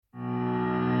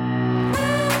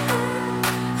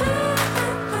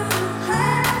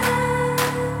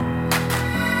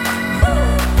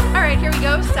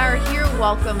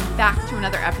welcome back to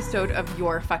another episode of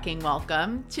Your Fucking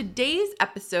Welcome. Today's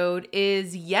episode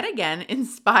is yet again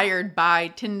inspired by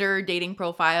Tinder dating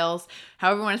profiles,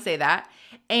 however you want to say that.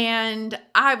 And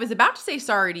I was about to say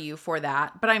sorry to you for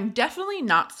that, but I'm definitely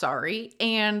not sorry.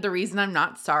 And the reason I'm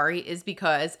not sorry is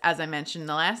because, as I mentioned in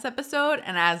the last episode,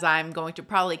 and as I'm going to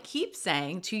probably keep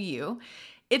saying to you,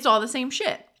 it's all the same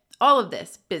shit. All of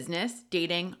this, business,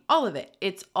 dating, all of it.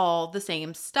 It's all the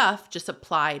same stuff, just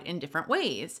applied in different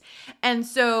ways. And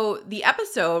so the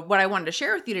episode, what I wanted to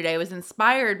share with you today, was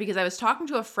inspired because I was talking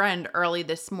to a friend early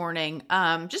this morning,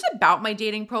 just about my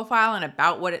dating profile and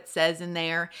about what it says in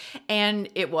there. And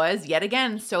it was, yet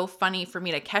again, so funny for me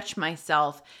to catch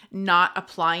myself not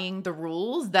applying the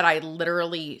rules that I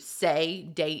literally say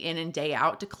day in and day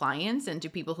out to clients and to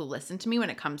people who listen to me when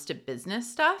it comes to business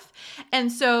stuff.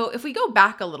 And so if we go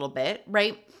back a little bit,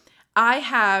 right?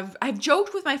 I've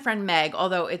joked with my friend Meg,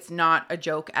 although it's not a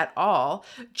joke at all,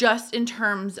 just in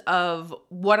terms of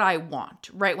what I want,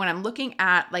 right? When I'm looking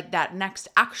at like that next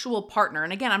actual partner.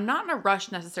 And again, I'm not in a rush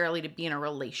necessarily to be in a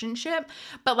relationship,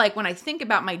 but like when I think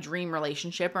about my dream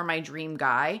relationship or my dream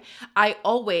guy, I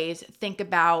always think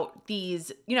about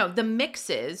these, the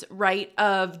mixes, right,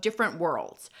 of different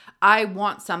worlds. I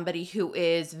want somebody who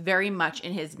is very much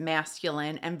in his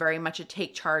masculine and very much a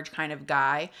take charge kind of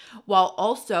guy, while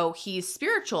also he's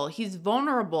spiritual, he's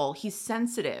vulnerable, he's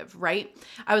sensitive, right?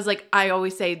 I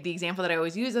always say the example that I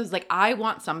always use is like, I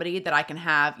want somebody that I can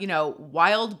have,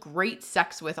 wild, great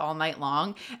sex with all night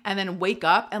long and then wake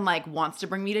up and like wants to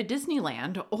bring me to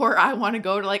Disneyland, or I want to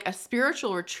go to like a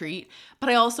spiritual retreat, but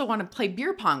I also want to play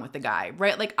beer pong with the guy,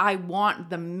 right? Like I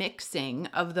want the mixing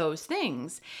of those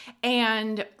things.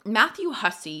 And Matthew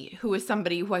Hussey, who is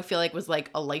somebody who I feel like was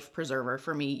like a life preserver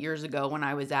for me years ago when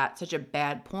I was at such a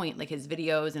bad point, like his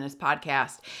videos and his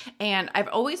podcast. And I've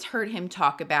always heard him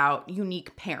talk about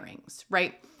unique pairings,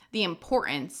 right? The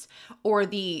importance or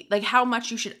the like how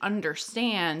much you should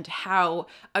understand how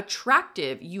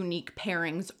attractive unique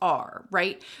pairings are,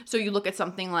 right? So you look at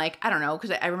something like, I don't know,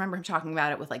 because I remember him talking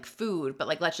about it with like food, but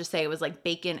like let's just say it was like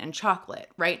bacon and chocolate,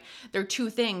 right? They're two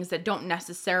things that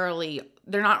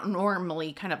they're not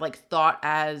normally kind of like thought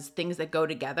as things that go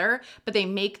together, but they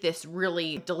make this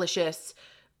really delicious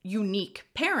unique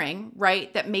pairing,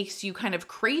 right? That makes you kind of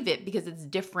crave it because it's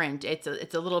different. It's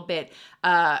a little bit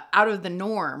out of the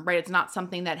norm, right? It's not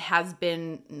something that has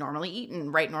been normally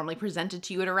eaten, right? Normally presented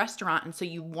to you at a restaurant. And so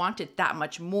you want it that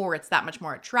much more. It's that much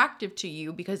more attractive to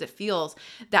you because it feels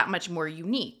that much more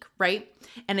unique, right?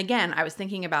 And again, I was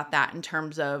thinking about that in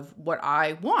terms of what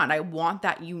I want. I want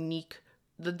that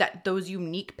those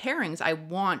unique pairings. I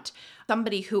want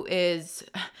somebody who is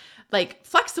like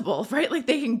flexible, right? Like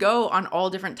they can go on all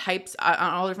different types,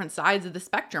 on all different sides of the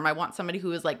spectrum. I want somebody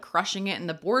who is like crushing it in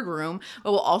the boardroom,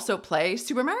 but will also play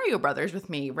Super Mario Brothers with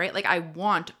me, right? Like I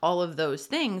want all of those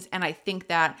things. And I think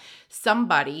that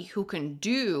somebody who can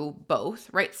do both,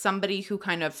 right? Somebody who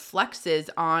kind of flexes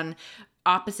on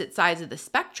opposite sides of the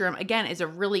spectrum, again, is a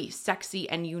really sexy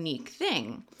and unique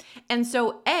thing. And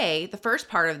so the first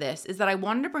part of this is that I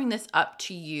wanted to bring this up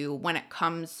to you when it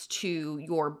comes to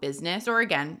your business, or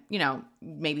again,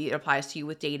 maybe it applies to you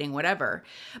with dating, whatever.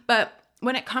 But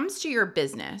when it comes to your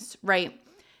business, right,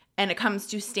 and it comes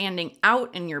to standing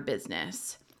out in your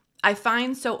business, I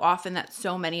find so often that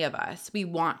so many of us, we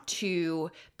want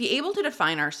to be able to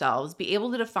define ourselves, be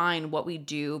able to define what we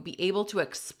do, be able to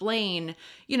explain,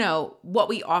 what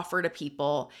we offer to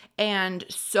people. And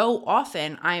so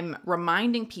often I'm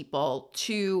reminding people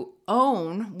to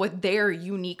own what their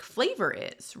unique flavor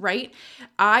is, right?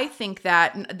 I think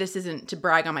that this isn't to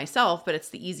brag on myself, but it's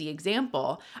the easy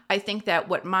example. I think that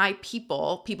what my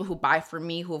people who buy from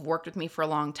me, who have worked with me for a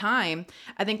long time,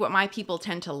 I think what my people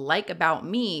tend to like about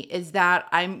me is that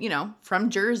I'm, from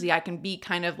Jersey. I can be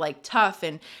kind of like tough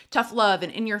love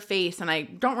and in your face, and I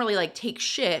don't really like take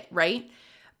shit, right?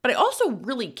 But I also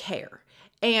really care.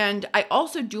 And I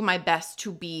also do my best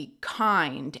to be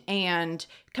kind and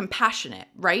compassionate,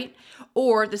 right?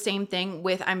 Or the same thing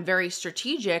with I'm very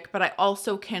strategic, but I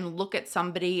also can look at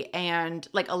somebody and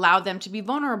like allow them to be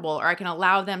vulnerable, or I can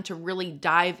allow them to really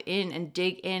dive in and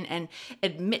dig in and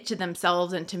admit to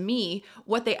themselves and to me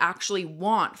what they actually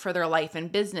want for their life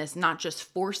and business, not just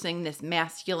forcing this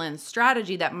masculine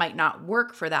strategy that might not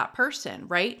work for that person,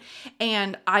 right?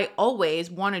 And I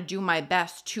always want to do my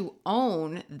best to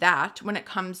own that when it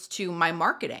comes to my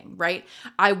marketing, right?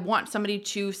 I want somebody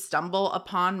to stumble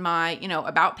upon my,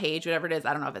 about page, whatever it is.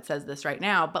 I don't know if it says this right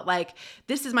now, but like,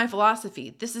 this is my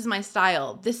philosophy. This is my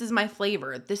style. This is my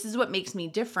flavor. This is what makes me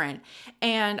different.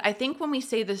 And I think when we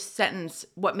say this sentence,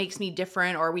 what makes me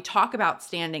different, or we talk about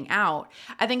standing out,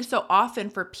 I think so often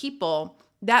for people,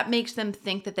 that makes them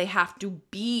think that they have to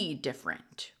be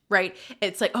different, right?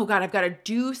 It's like, oh God, I've got to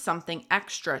do something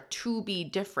extra to be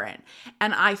different.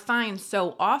 And I find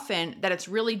so often that it's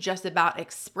really just about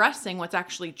expressing what's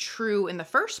actually true in the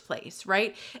first place,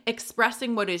 right?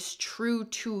 Expressing what is true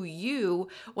to you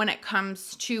when it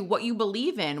comes to what you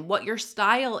believe in, what your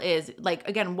style is, like,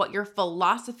 again, what your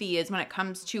philosophy is when it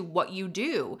comes to what you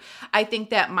do. I think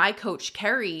that my coach,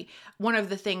 Carrie, one of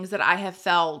the things that I have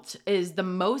felt is the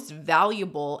most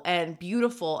valuable and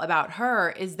beautiful about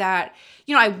her is that,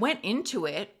 I went into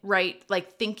it, right,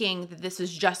 like thinking that this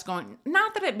is just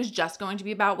not that it was just going to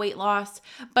be about weight loss,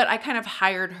 but I kind of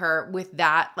hired her with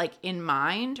that like in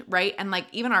mind, right? And like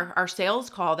even our sales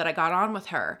call that I got on with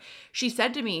her, she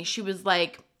said to me, she was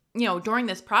like, during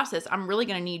this process, I'm really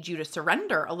going to need you to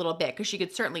surrender a little bit, because she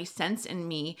could certainly sense in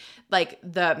me like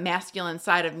the masculine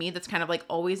side of me that's kind of like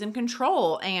always in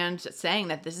control and saying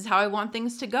that this is how I want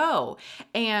things to go.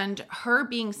 And her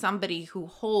being somebody who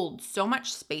holds so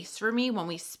much space for me when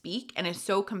we speak and is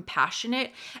so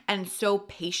compassionate and so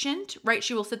patient, right?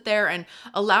 She will sit there and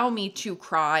allow me to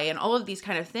cry and all of these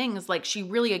kind of things. Like she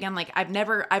really, again, like I've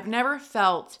never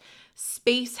felt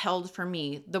space held for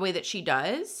me the way that she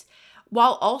does.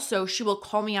 While also she will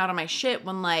call me out on my shit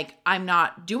when like I'm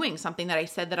not doing something that I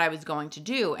said that I was going to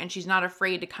do. And she's not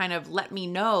afraid to kind of let me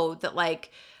know that like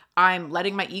I'm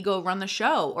letting my ego run the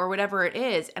show or whatever it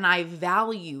is. And I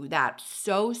value that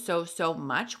so, so, so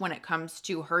much when it comes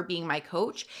to her being my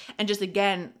coach and just,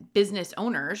 again, business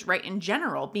owners, right, in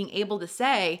general, being able to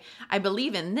say, I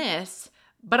believe in this,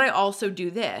 but I also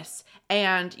do this.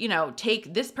 And,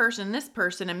 take this person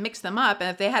and mix them up. And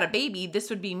if they had a baby, this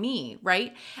would be me,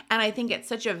 right? And I think it's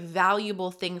such a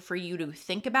valuable thing for you to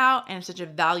think about, and such a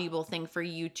valuable thing for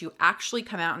you to actually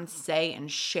come out and say and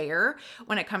share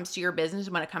when it comes to your business,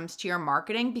 when it comes to your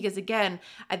marketing. Because again,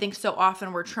 I think so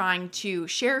often we're trying to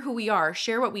share who we are,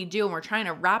 share what we do, and we're trying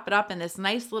to wrap it up in this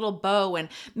nice little bow and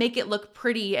make it look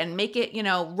pretty and make it,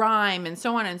 rhyme and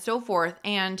so on and so forth.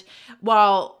 And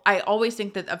while I always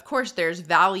think that, of course, there's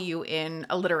value in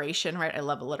alliteration, right? I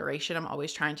love alliteration. I'm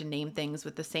always trying to name things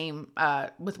with the same,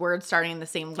 with words starting in the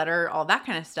same letter, all that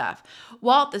kind of stuff.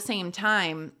 While at the same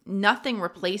time, nothing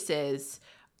replaces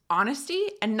honesty,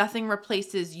 and nothing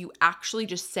replaces you actually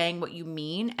just saying what you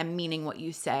mean and meaning what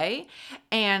you say.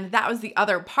 And that was the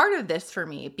other part of this for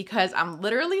me, because I'm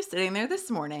literally sitting there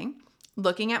this morning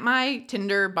looking at my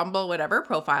Tinder, Bumble, whatever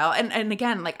profile. And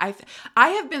again, like I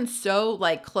have been so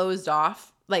like closed off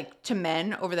like to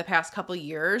men over the past couple of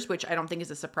years, which I don't think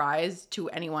is a surprise to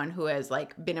anyone who has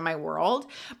like been in my world.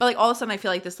 But like all of a sudden I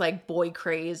feel like this like boy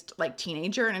crazed like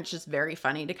teenager, and it's just very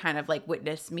funny to kind of like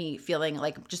witness me feeling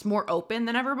like just more open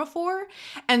than ever before.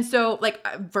 And so like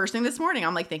first thing this morning,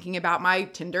 I'm like thinking about my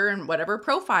Tinder and whatever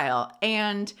profile,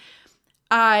 and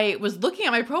I was looking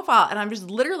at my profile and I'm just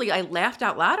literally, I laughed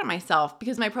out loud at myself,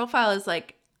 because my profile is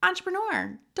like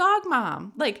entrepreneur, dog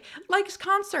mom, like likes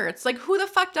concerts, like who the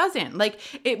fuck doesn't? Like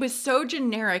it was so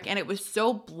generic and it was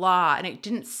so blah, and it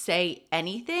didn't say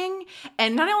anything.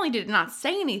 And not only did it not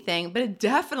say anything, but it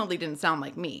definitely didn't sound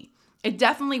like me. It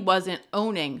definitely wasn't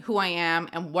owning who I am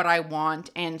and what I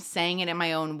want and saying it in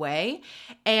my own way.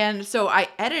 And so I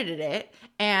edited it,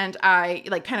 and I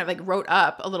like kind of like wrote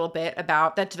up a little bit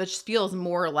about that just feels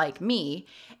more like me.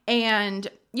 And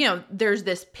there's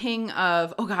this ping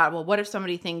of, oh God, well, what if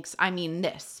somebody thinks I mean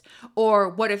this? Or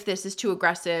what if this is too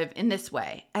aggressive in this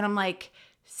way? And I'm like,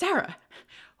 Sarah,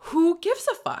 who gives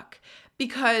a fuck?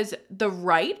 Because the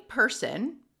right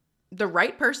person,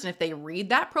 if they read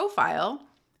that profile,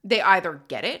 they either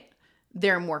get it,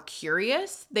 they're more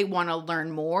curious, they want to learn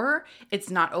more, it's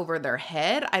not over their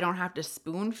head, I don't have to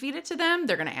spoon feed it to them,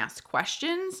 they're going to ask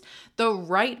questions. The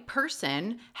right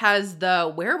person has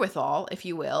the wherewithal, if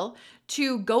you will,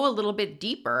 to go a little bit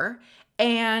deeper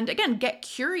and again, get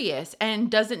curious, and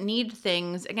doesn't need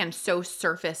things, again, so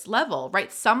surface level,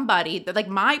 right? Somebody that like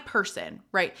my person,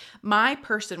 right? My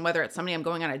person, whether it's somebody I'm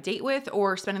going on a date with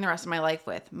or spending the rest of my life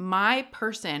with, my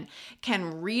person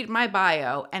can read my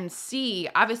bio and see,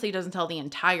 obviously it doesn't tell the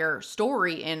entire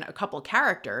story in a couple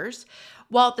characters,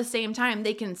 while at the same time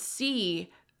they can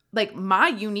see like my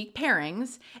unique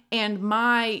pairings and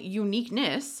my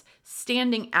uniqueness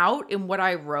standing out in what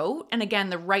I wrote. And again,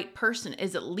 the right person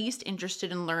is at least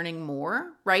interested in learning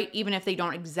more, right? Even if they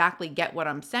don't exactly get what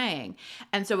I'm saying.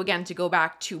 And so again, to go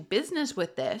back to business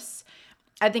with this,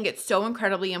 I think it's so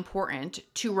incredibly important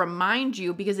to remind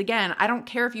you, because again, I don't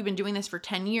care if you've been doing this for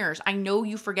 10 years. I know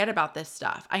you forget about this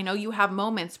stuff. I know you have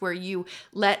moments where you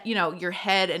let, your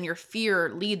head and your fear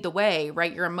lead the way,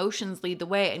 right? Your emotions lead the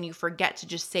way, and you forget to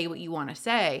just say what you want to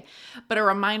say. But a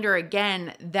reminder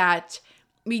again that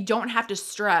we don't have to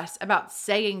stress about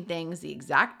saying things the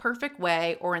exact perfect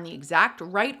way or in the exact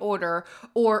right order,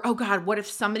 or, oh God, what if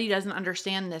somebody doesn't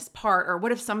understand this part? Or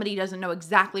what if somebody doesn't know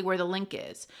exactly where the link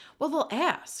is? Well, they'll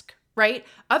ask, right?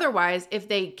 Otherwise, if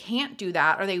they can't do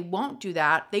that or they won't do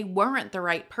that, they weren't the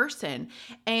right person.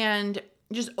 And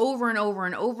just over and over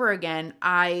and over again,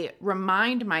 I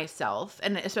remind myself,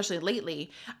 and especially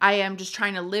lately, I am just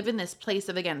trying to live in this place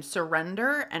of, again,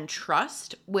 surrender and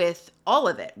trust with all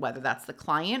of it, whether that's the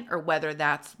client or whether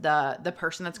that's the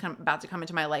person that's about to come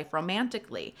into my life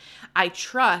romantically. I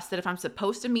trust that if I'm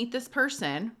supposed to meet this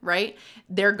person, right,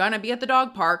 they're going to be at the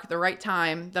dog park the right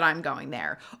time that I'm going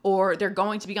there, or they're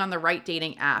going to be on the right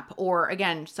dating app, or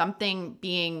again, something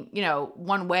being,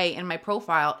 one way in my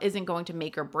profile isn't going to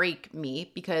make or break me,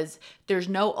 because there's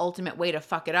no ultimate way to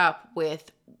fuck it up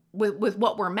with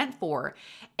what we're meant for.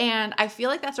 And I feel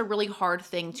like that's a really hard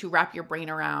thing to wrap your brain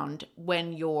around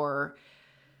when you're,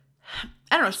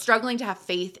 struggling to have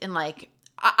faith in, like,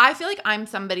 I feel like I'm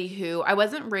somebody who, I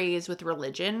wasn't raised with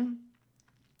religion.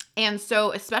 And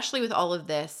so, especially with all of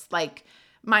this, like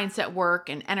mindset work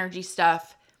and energy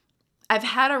stuff, I've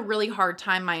had a really hard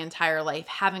time my entire life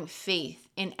having faith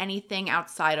in anything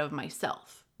outside of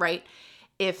myself, right?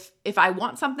 If I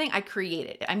want something, I create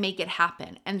it. I make it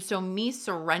happen. And so me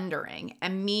surrendering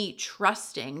and me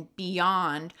trusting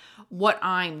beyond what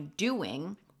I'm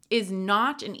doing is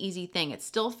not an easy thing. It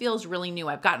still feels really new.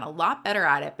 I've gotten a lot better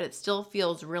at it, but it still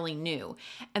feels really new.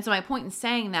 And so my point in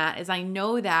saying that is, I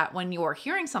know that when you're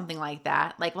hearing something like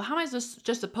that, like, well, how am I just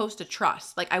supposed to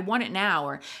trust? Like, I want it now,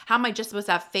 or how am I just supposed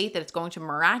to have faith that it's going to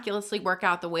miraculously work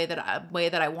out the way that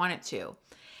I want it to?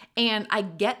 And I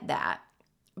get that.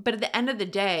 But at the end of the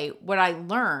day, what I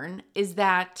learn is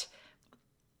that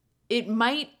it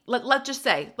might, let's just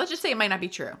say it might not be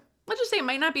true. Let's just say it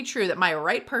might not be true that my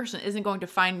right person isn't going to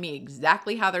find me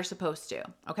exactly how they're supposed to,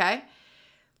 okay?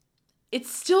 It's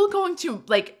still going to,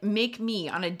 like, make me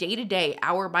on a day-to-day,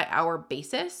 hour-by-hour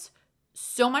basis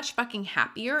so much fucking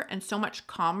happier and so much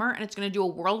calmer, and it's going to do a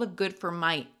world of good for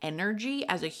my energy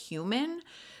as a human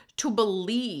to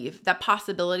believe that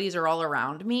possibilities are all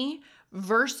around me,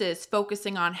 versus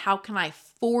focusing on how can I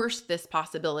force this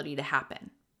possibility to happen,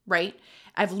 right?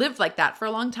 I've lived like that for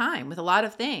a long time with a lot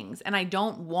of things, and I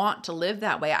don't want to live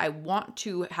that way. I want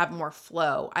to have more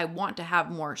flow. I want to have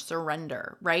more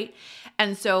surrender, right?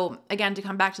 And so, again, to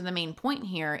come back to the main point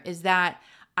here is that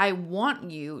I want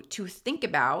you to think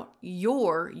about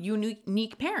your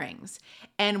unique pairings,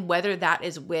 and whether that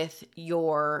is with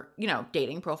your,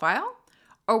 dating profile,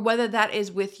 or whether that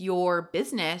is with your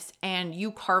business and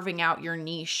you carving out your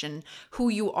niche and who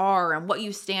you are and what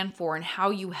you stand for and how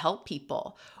you help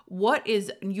people. What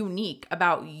is unique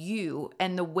about you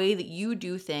and the way that you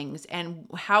do things and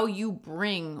how you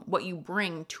bring what you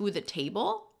bring to the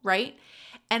table, right?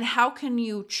 And how can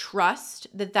you trust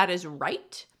that that is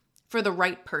right for the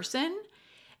right person,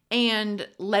 and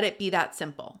let it be that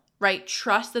simple, right?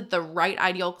 Trust that the right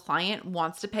ideal client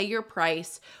wants to pay your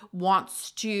price,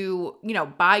 wants to,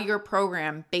 buy your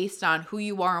program based on who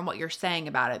you are and what you're saying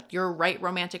about it. Your right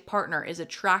romantic partner is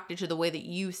attracted to the way that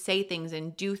you say things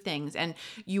and do things, and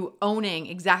you owning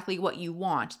exactly what you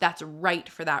want. That's right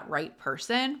for that right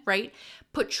person, right?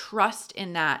 Put trust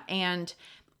in that. And,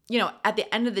 at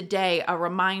the end of the day, a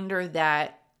reminder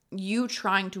that you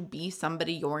trying to be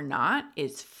somebody you're not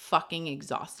is fucking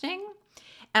exhausting.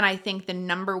 And I think the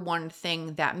number one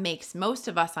thing that makes most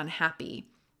of us unhappy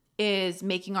is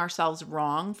making ourselves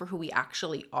wrong for who we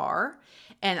actually are.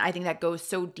 And I think that goes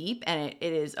so deep, and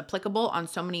it is applicable on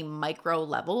so many micro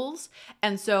levels.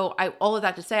 And so all of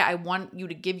that to say, I want you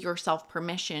to give yourself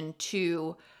permission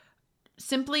to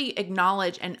simply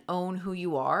acknowledge and own who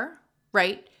you are,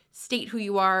 right? State who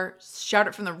you are, shout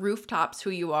it from the rooftops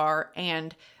who you are,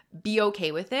 and be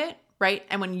okay with it, right?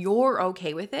 And when you're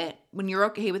okay with it,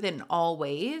 in all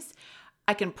ways,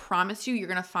 I can promise you're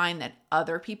going to find that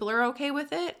other people are okay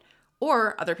with it,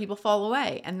 or other people fall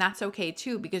away. And that's okay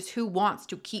too, because who wants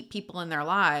to keep people in their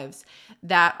lives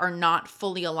that are not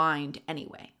fully aligned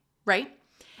anyway, right?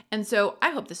 And so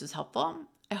I hope this was helpful.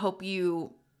 I hope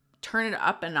you turn it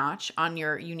up a notch on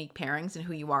your unique pairings and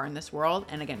who you are in this world.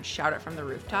 And again, shout it from the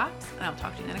rooftops. And I'll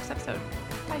talk to you in the next episode.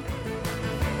 Bye.